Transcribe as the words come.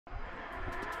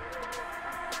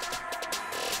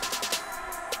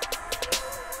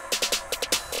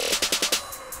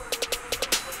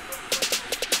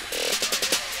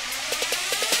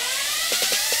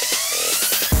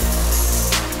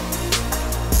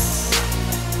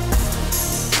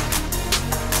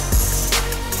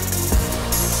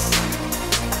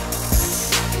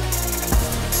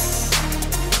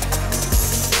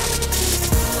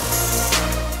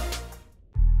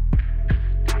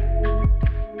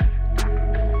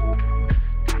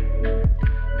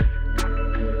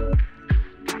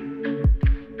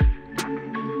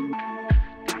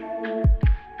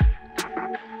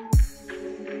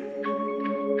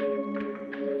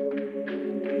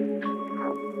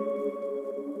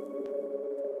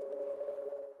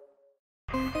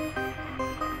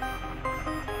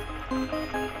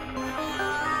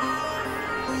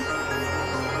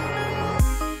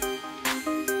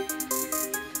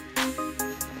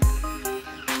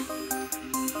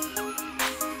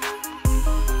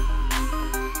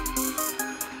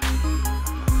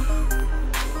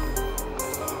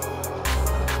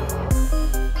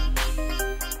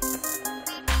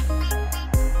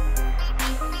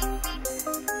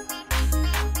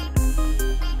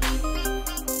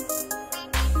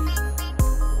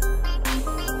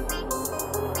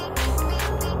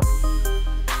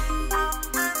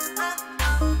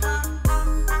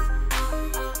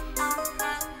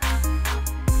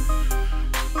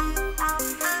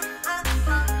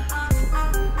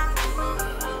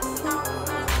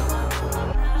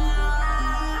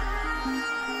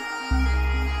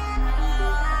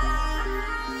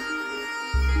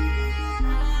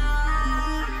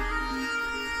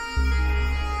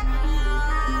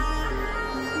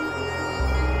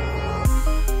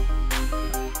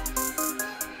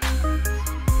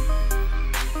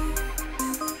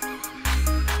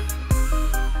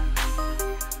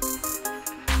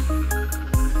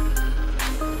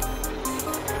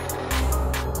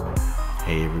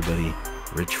Hey everybody,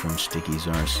 Rich from Sticky's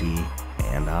RC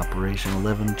and Operation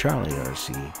 11 Charlie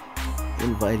RC,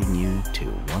 inviting you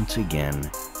to once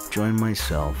again join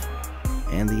myself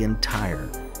and the entire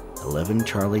 11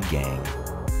 Charlie gang,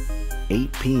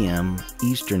 8 p.m.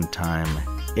 Eastern Time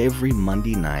every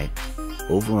Monday night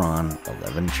over on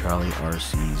 11 Charlie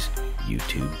RC's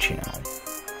YouTube channel.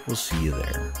 We'll see you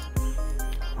there.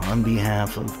 On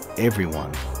behalf of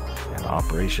everyone at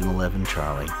Operation 11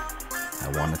 Charlie, I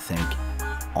want to thank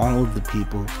all of the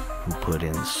people who put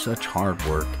in such hard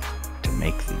work to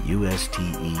make the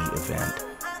USTE event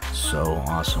so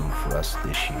awesome for us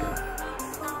this year.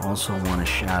 Also want to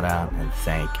shout out and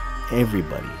thank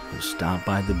everybody who stopped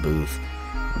by the booth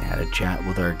and had a chat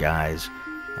with our guys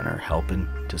and are helping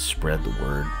to spread the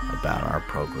word about our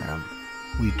program.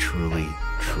 We truly,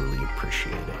 truly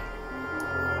appreciate it.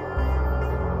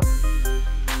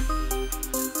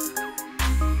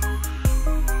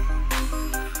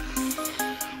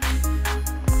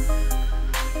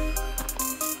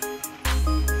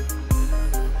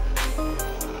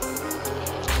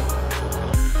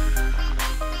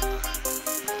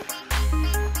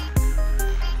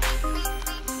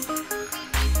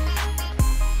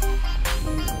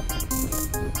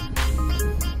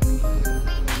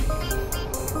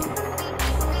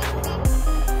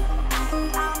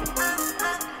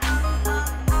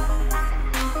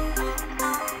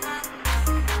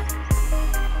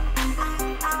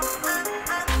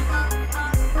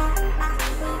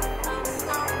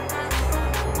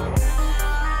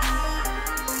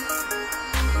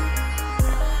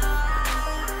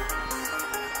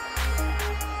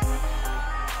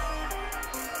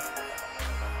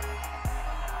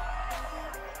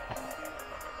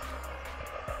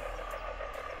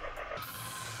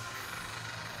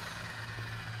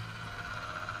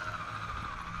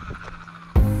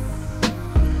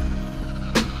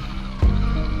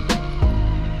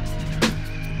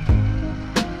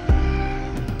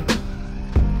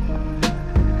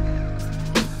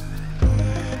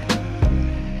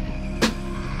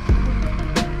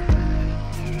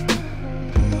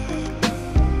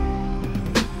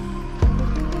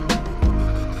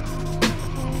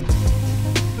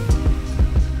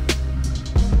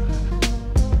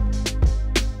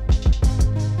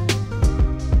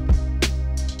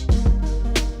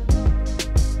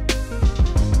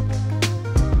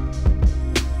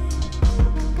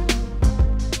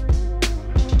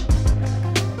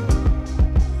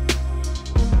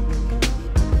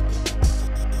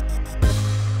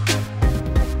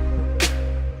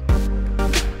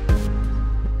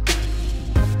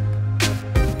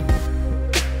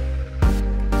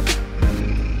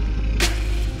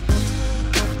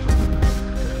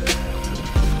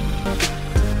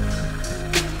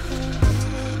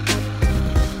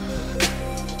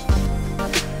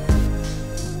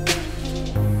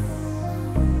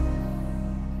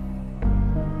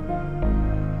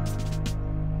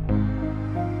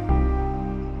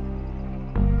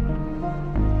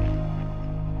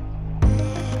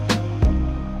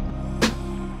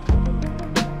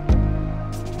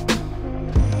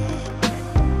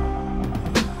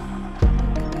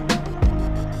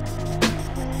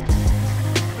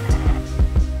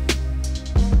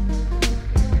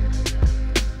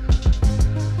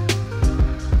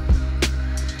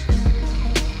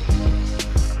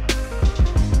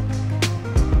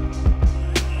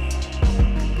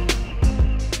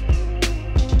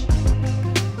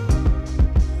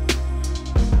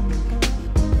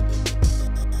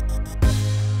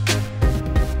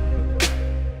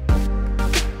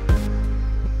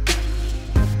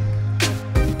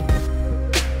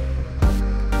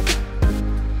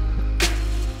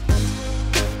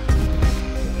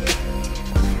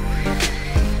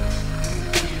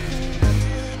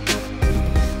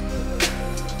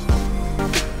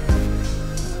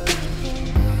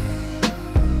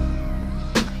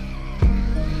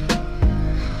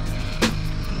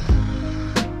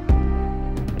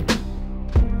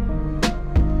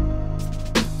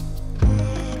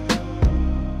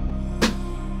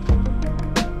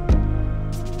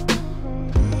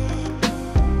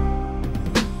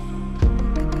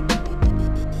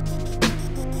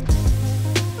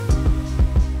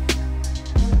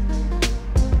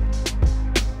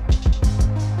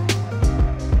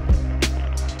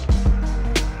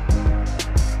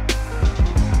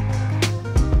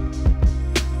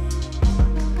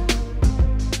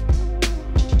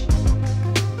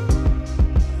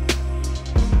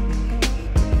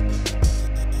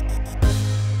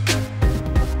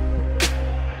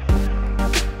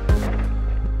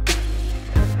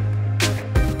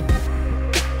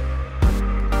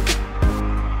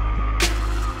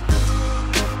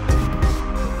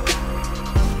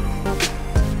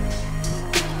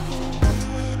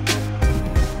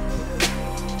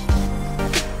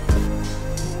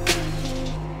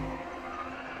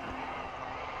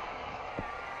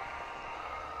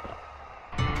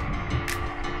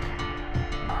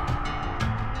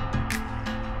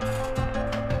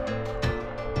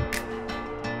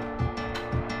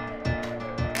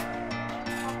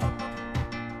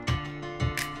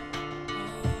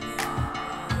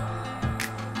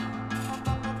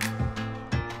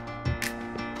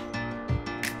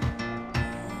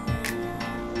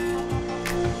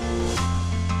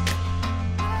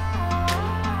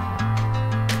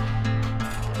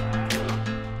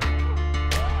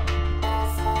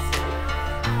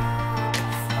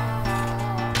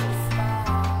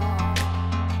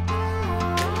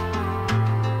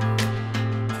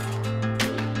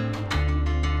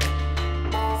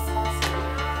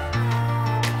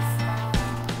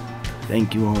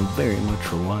 Thank you all very much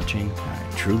for watching.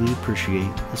 I truly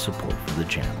appreciate the support for the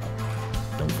channel.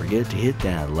 Don't forget to hit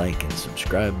that like and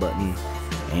subscribe button,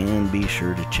 and be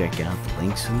sure to check out the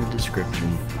links in the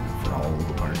description for all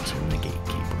the parts in the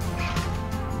Gatekeeper.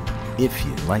 If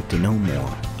you'd like to know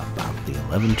more about the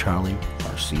 11 Charlie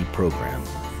RC program,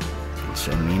 you can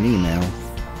send me an email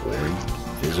or you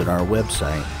can visit our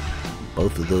website.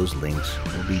 Both of those links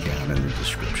will be down in the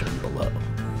description below.